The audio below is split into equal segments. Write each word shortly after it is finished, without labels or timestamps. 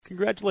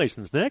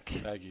Congratulations, Nick.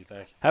 Thank you.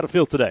 How'd it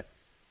feel today?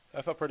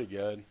 I felt pretty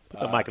good. Put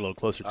the mic a little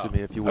closer to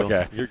me, if you will.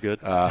 Okay. You're good.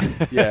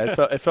 Yeah,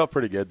 it felt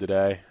pretty good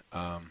today.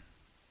 So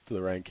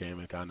the rain came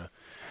and kind of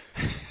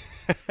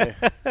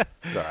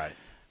it's all right.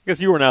 I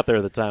guess you weren't out there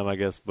at the time, I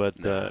guess. But,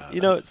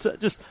 No,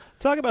 just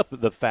talk about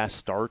the fast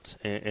start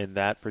and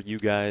that for you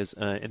guys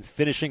and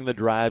finishing the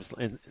drives.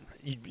 And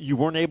you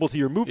weren't able to.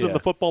 You were moved on the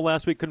football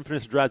last week, couldn't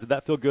finish the drives. Did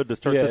that feel good to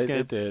start this game?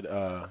 It did.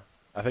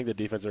 I think the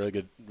defense did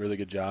a really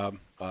good job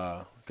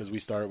because we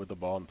started with the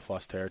ball in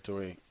plus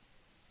territory.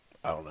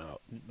 I don't know.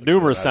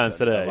 Numerous times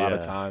today. A lot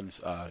of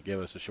times gave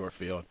us a short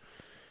field,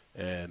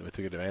 and we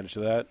took advantage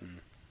of that. And,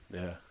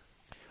 yeah.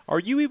 Are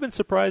you even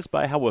surprised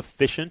by how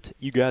efficient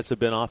you guys have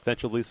been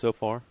offensively so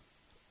far?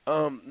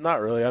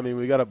 Not really. I mean,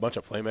 we got a bunch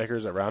of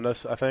playmakers around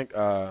us, I think.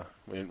 Our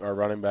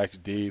running backs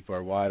deep,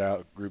 our wide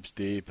out groups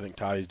deep. I think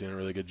Toddy's doing a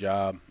really good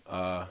job.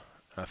 I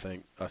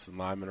think us as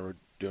linemen are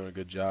doing a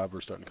good job.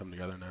 We're starting to come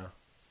together now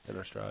in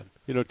our stride.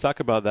 Talk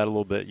about that a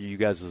little bit. You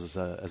guys as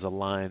a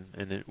line,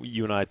 and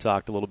you and I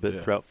talked a little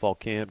bit throughout fall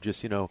camp.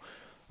 Just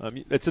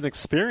it's an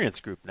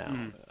experienced group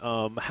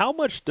now. How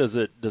much does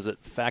it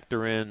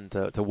factor in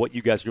to what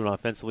you guys are doing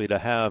offensively to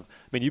have?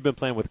 I mean, you've been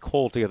playing with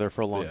Cole together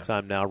for a long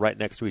time now, right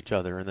next to each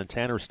other, and then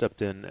Tanner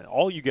stepped in.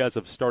 All you guys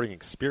have starting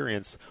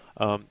experience.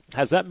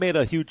 Has that made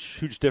a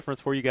huge difference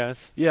for you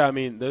guys? Yeah, I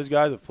mean, those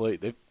guys have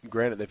played.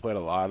 Granted, they played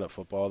a lot of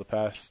football the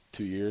past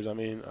 2 years. I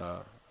mean,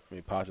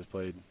 Potts has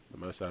played the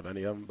most out of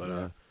any of them,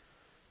 but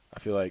I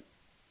feel like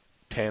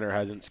Tanner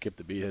hasn't skipped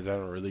a beat. He's had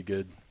a really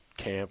good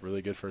camp,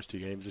 really good first 2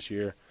 games this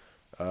year.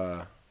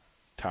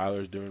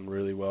 Tyler's doing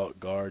really well at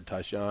guard.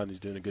 Tyshawn, he's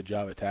doing a good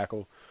job at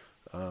tackle.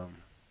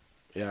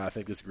 I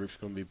think this group's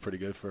going to be pretty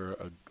good for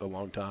a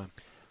long time.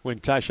 When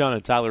Tyshawn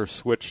and Tyler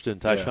switched and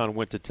Tyshawn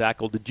went to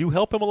tackle, did you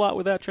help him a lot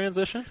with that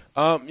transition?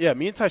 Yeah,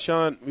 me and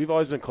Tyshawn, we've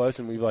always been close,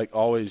 and we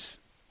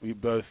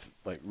both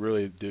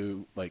really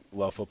do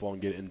love football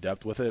and get in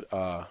depth with it.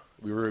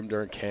 We roomed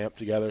during camp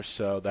together,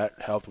 so that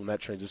helped when that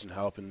transition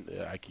helped. And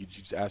you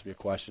just ask me a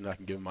question, I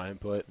can give him my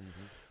input.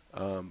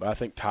 Mm-hmm. But I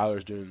think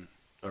Tyler's doing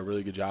a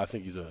really good job. I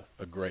think he's a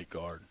great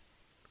guard.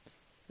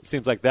 It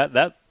seems like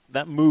that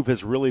move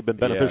has really been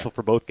beneficial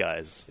for both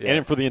guys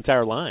and for the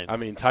entire line. I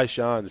mean,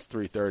 Tyshawn is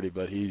 330,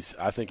 but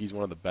I think he's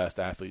one of the best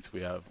athletes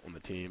we have on the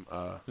team.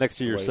 Next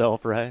to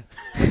yourself, right?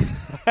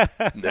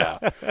 No,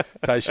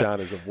 Tyshawn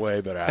is a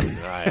way better athlete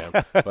than I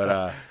am.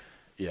 But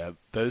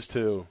those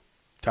two.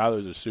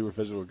 Tyler's a super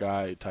physical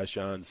guy.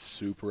 Tyshawn's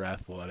super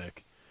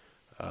athletic,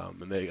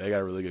 and they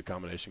got a really good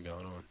combination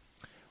going on.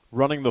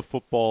 Running the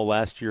football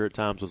last year at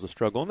times was a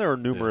struggle, and there are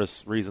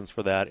numerous reasons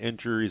for that.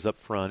 Injuries up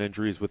front,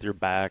 injuries with your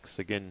backs.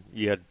 Again,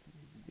 you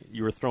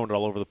were thrown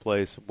all over the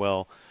place.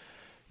 Well,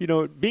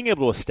 being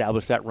able to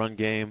establish that run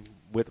game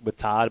with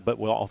Todd, but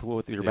also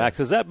with your backs,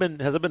 has it been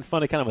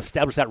fun to kind of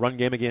establish that run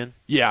game again?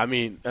 Yeah, I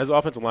mean, as an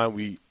offensive line,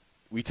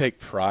 we take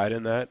pride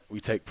in that. We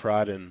take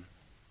pride in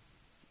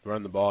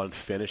running the ball and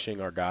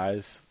finishing our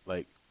guys.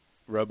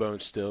 Robo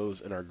instills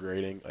in our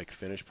grading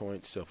finish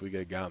points. So if we get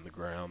a guy on the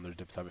ground, there's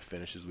different type of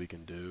finishes we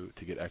can do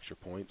to get extra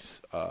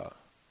points. Do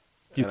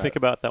you think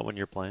about that when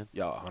you're playing?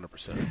 Yeah,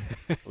 100%.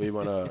 We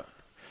want to.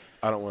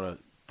 I don't want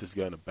to just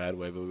go in a bad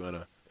way, but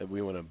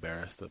we want to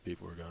embarrass the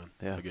people we're going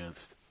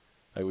against.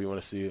 We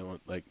want to see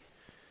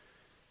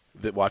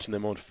that watching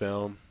them on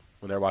film.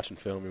 When they're watching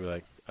film, we're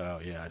like,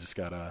 oh yeah, I just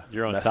got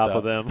you're on top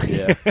of them.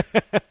 Yeah.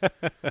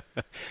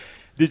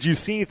 Did you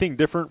see anything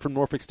different from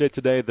Norfolk State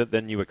today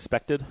than you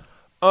expected?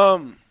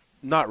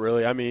 Not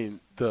really. I mean,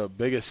 the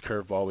biggest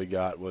curveball we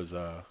got was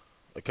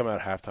coming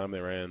out of halftime, they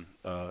ran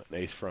an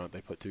ace front.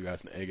 They put 2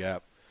 guys in the A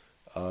gap,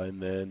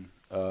 and then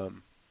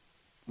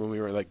when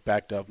we were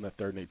backed up in that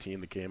 3rd and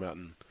 18, they came out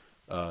and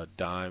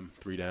dime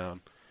 3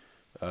 down.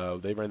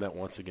 They ran that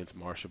once against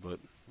Marshall, but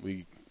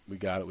we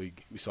got it. We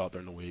saw it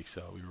during the week,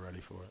 so we were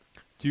ready for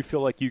it. Do you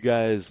feel like you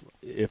guys,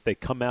 if they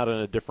come out in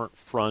a different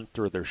front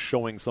or they're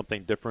showing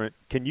something different,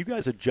 can you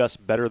guys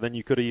adjust better than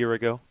you could a year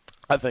ago?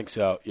 I think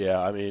so, yeah.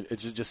 I mean,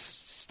 it's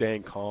just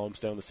staying calm,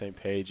 stay on the same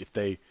page. If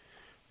they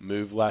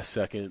move last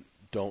second,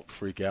 don't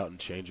freak out and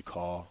change a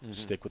call. Mm-hmm.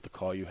 Stick with the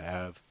call you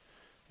have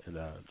and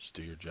just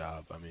do your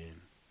job. I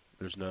mean,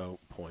 there's no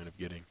point of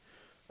getting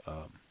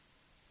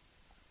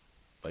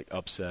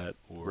upset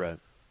or you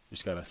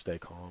just got to stay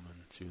calm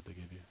and see what they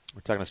give you. We're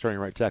talking to starting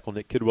right tackle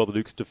Nick Kidwell. The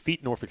Dukes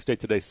defeat Norfolk State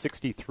today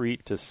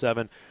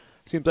 63-7.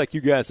 Seems like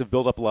you guys have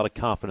built up a lot of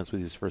confidence with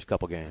these first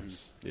couple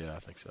games. Yeah, I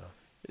think so.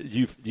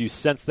 Do you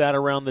sense that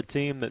around the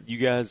team that you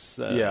guys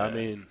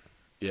during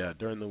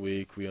the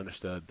week we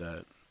understood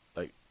that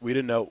we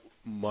didn't know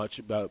much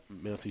about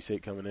Middle Tennessee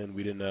State coming in.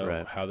 We didn't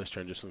know how this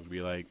transition would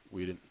be like.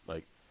 We didn't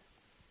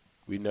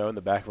we know in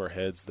the back of our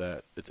heads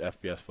that it's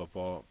FBS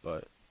football,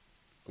 but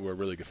we're a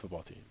really good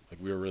football team.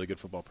 We're a really good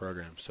football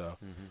program. So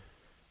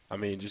I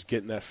mean, just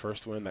getting that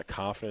first win, that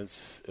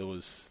confidence, it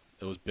was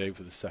big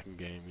for the second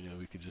game.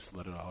 We could just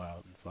let it all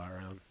out and fly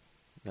around.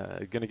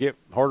 Going to get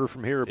harder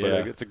from here,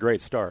 but it's a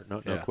great start.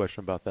 No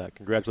question about that.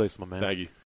 Congratulations, my man. Thank you.